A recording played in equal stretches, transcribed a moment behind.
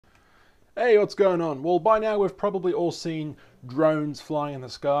Hey, what's going on? Well, by now we've probably all seen drones flying in the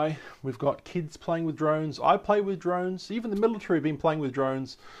sky. We've got kids playing with drones. I play with drones. Even the military have been playing with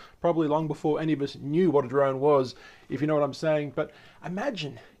drones, probably long before any of us knew what a drone was, if you know what I'm saying. But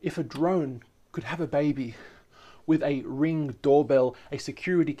imagine if a drone could have a baby with a Ring doorbell, a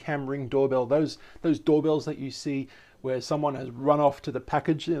security cam Ring doorbell. Those doorbells that you see where someone has run off to the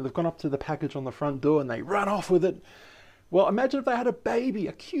package. They've gone up to the package on the front door and they run off with it. Well, imagine if they had a baby,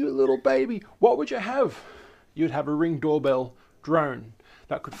 a cute little baby. What would you have? You'd have a Ring doorbell drone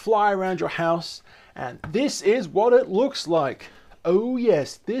that could fly around your house, and this is what it looks like. Oh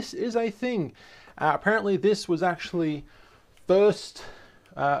yes, this is a thing. Apparently this was actually first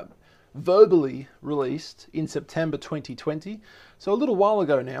verbally released in September 2020, so a little while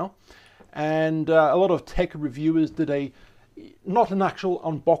ago now, and a lot of tech reviewers did not an actual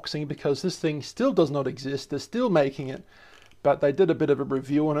unboxing because this thing still does not exist. They're still making it, but they did a bit of a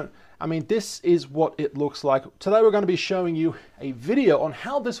review on it. I mean, this is what it looks like. Today we're going to be showing you a video on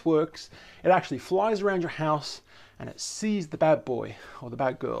how this works. It actually flies around your house and it sees the bad boy or the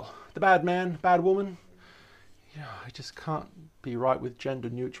bad girl, the bad man, bad woman. You know, I just can't be right with gender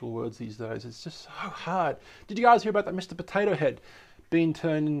neutral words these days. It's just so hard. Did you guys hear about that Mr. Potato Head being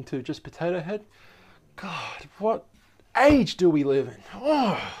turned into just Potato Head? God, what age do we live in?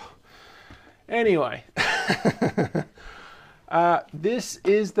 Oh. Anyway, this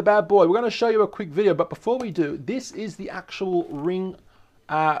is the bad boy. We're going to show you a quick video, but before we do, this is the actual Ring.com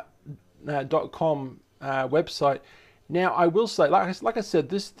website. Now, I will say, like I said,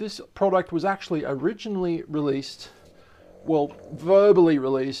 this product was actually originally released, well, verbally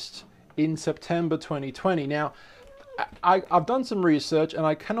released in September 2020. Now, I've done some research and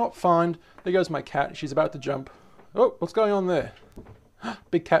I cannot find. There goes my cat. She's about to jump. Oh, what's going on there?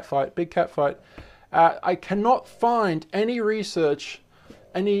 Big cat fight, big cat fight. I cannot find any research,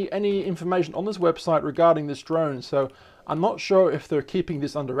 any information on this website regarding this drone. So I'm not sure if they're keeping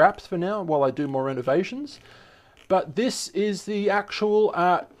this under wraps for now while I do more renovations. But this is the actual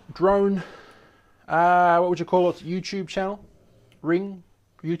drone, what would you call it, YouTube channel? Ring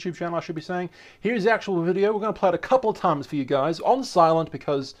YouTube channel, I should be saying. Here's the actual video. We're going to play it a couple of times for you guys on silent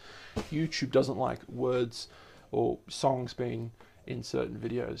because YouTube doesn't like words or songs being in certain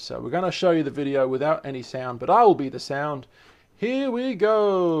videos. So we're going to show you the video without any sound, but I will be the sound. Here we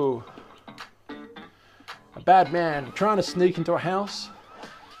go. A bad man trying to sneak into a house.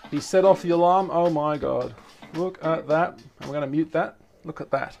 He set off the alarm. Oh my God. Look at that. I'm going to mute that. Look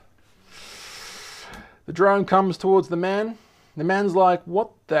at that. The drone comes towards the man. The man's like,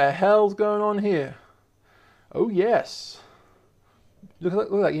 what the hell's going on here? Oh yes. Look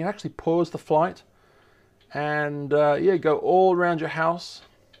at that. You can actually pause the flight. And yeah, go all around your house.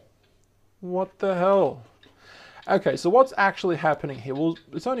 What the hell? Okay, so what's actually happening here? Well,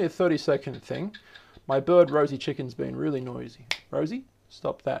 it's only a 30-second thing. My bird Rosie Chicken's been really noisy. Rosie,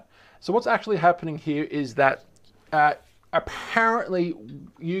 stop that. So what's actually happening here is that apparently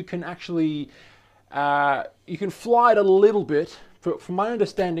you can actually you can fly it a little bit. From my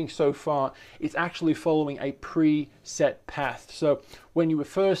understanding so far, it's actually following a preset path. So when you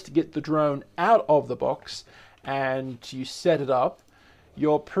first get the drone out of the box and you set it up,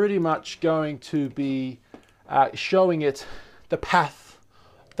 you're pretty much going to be showing it the path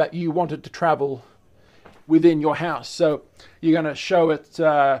that you want it to travel within your house. So you're going to show it,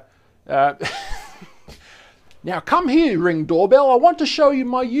 now come here, Ring doorbell. I want to show you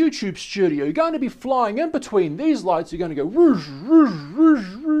my YouTube studio. You're going to be flying in between these lights. You're going to go whoosh, whoosh,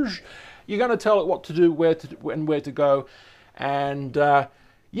 whoosh, whoosh. You're going to tell it what to do, where to go. And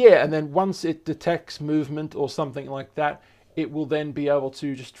yeah, and then once it detects movement or something like that, it will then be able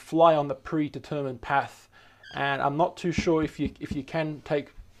to just fly on the predetermined path. And I'm not too sure if you can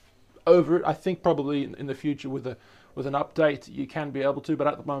take over it. I think probably in the future with an update you can be able to, but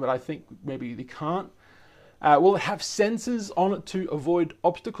at the moment I think maybe you can't. Will it have sensors on it to avoid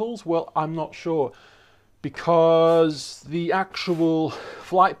obstacles? Well, I'm not sure, because the actual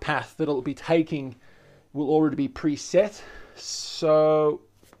flight path that it'll be taking will already be preset. So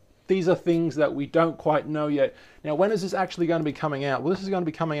these are things that we don't quite know yet. Now, when is this actually going to be coming out? Well, this is going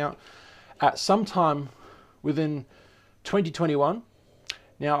to be coming out at sometime within 2021.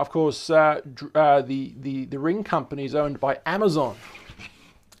 Now, of course, the Ring company is owned by Amazon.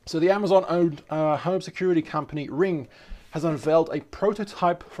 So the Amazon-owned home security company Ring has unveiled a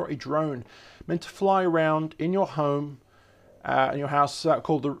prototype for a drone meant to fly around in your home, in your house,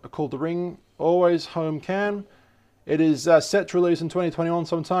 called the Ring Always Home Cam. It is set to release in 2021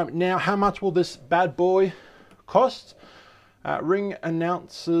 sometime. Now, how much will this bad boy cost? Ring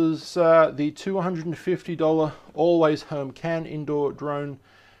announces the $250 Always Home Cam indoor drone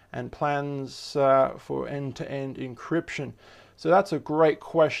and plans for end-to-end encryption. So that's a great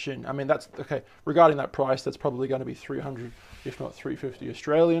question. I mean, that's okay. Regarding that price, that's probably going to be 300, if not 350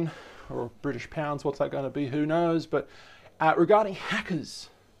 Australian or British pounds. What's that going to be? Who knows? But regarding hackers,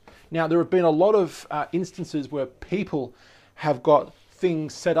 now there have been a lot of instances where people have got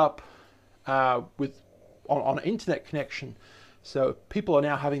things set up on an internet connection. So people are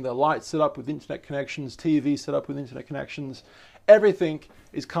now having their lights set up with internet connections, TV set up with internet connections. Everything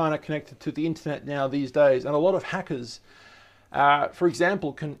is kind of connected to the internet now these days, and a lot of hackers, for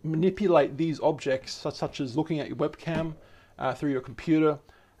example, can manipulate these objects, such as looking at your webcam through your computer,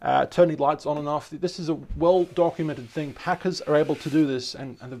 turning lights on and off. This is a well-documented thing. Hackers are able to do this,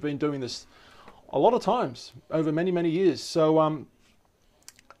 and they've been doing this a lot of times over many, many years. So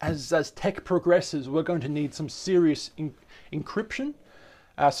as tech progresses, we're going to need some serious encryption,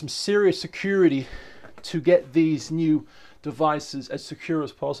 some serious security to get these new devices as secure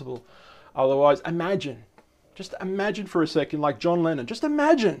as possible. Otherwise, just imagine for a second, like John Lennon, just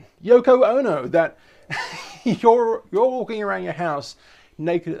imagine, Yoko Ono, that you're walking around your house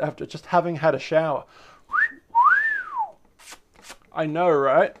naked after just having had a shower. I know,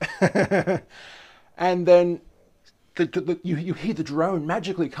 right? And then you hear the drone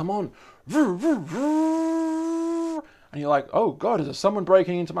magically come on. And you're like, oh God, is there someone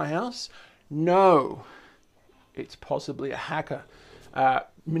breaking into my house? No, it's possibly a hacker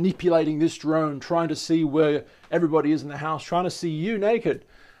manipulating this drone, trying to see where everybody is in the house, trying to see you naked.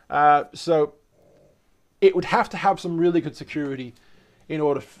 So it would have to have some really good security in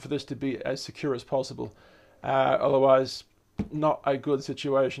order for this to be as secure as possible. Otherwise, not a good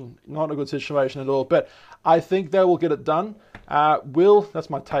situation at all. But I think they will get it done. That's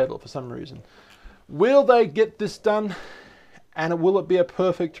my table for some reason. Will they get this done? And will it be a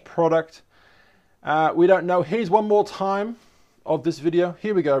perfect product? We don't know. Here's one more time of this video.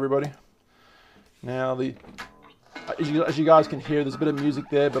 Here we go, everybody. Now, as you guys can hear, there's a bit of music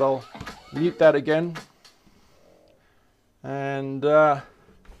there, but I'll mute that again. And so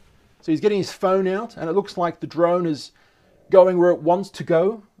he's getting his phone out, and it looks like the drone is going where it wants to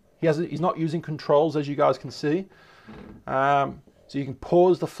go. He's not using controls, as you guys can see. So you can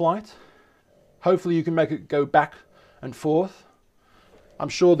pause the flight. Hopefully you can make it go back and forth. I'm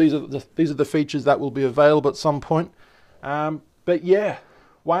sure these are the features that will be available at some point. But yeah,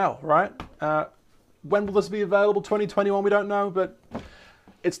 wow, right? When will this be available? 2021, we don't know, but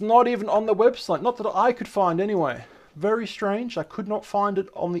it's not even on the website. Not that I could find anyway. Very strange. I could not find it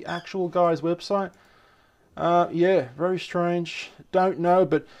on the actual guy's website. Yeah, very strange. Don't know,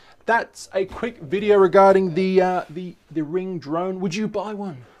 but that's a quick video regarding the Ring drone. Would you buy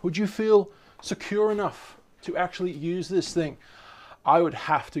one? Would you feel secure enough to actually use this thing? I would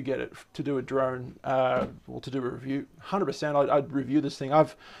have to get it to do a drone, or to do a review. 100%, I'd review this thing.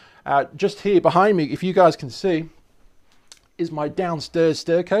 I've just here behind me, if you guys can see, is my downstairs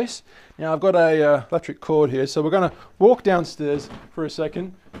staircase. Now I've got a electric cord here, so we're going to walk downstairs for a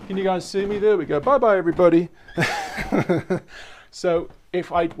second. Can you guys see me? There we go. Bye bye everybody. So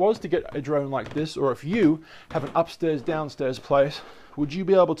if I was to get a drone like this, or if you have an upstairs downstairs place, would you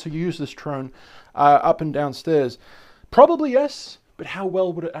be able to use this drone up and downstairs? Probably yes, but how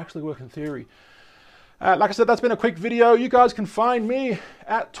well would it actually work in theory? Like I said, that's been a quick video. You guys can find me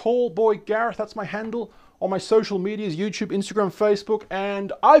at TallBoyGareth. That's my handle on my social medias, YouTube, Instagram, Facebook.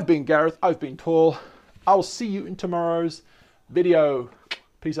 And I've been Gareth. I've been tall. I'll see you in tomorrow's video.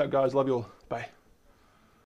 Peace out, guys. Love you all. Bye.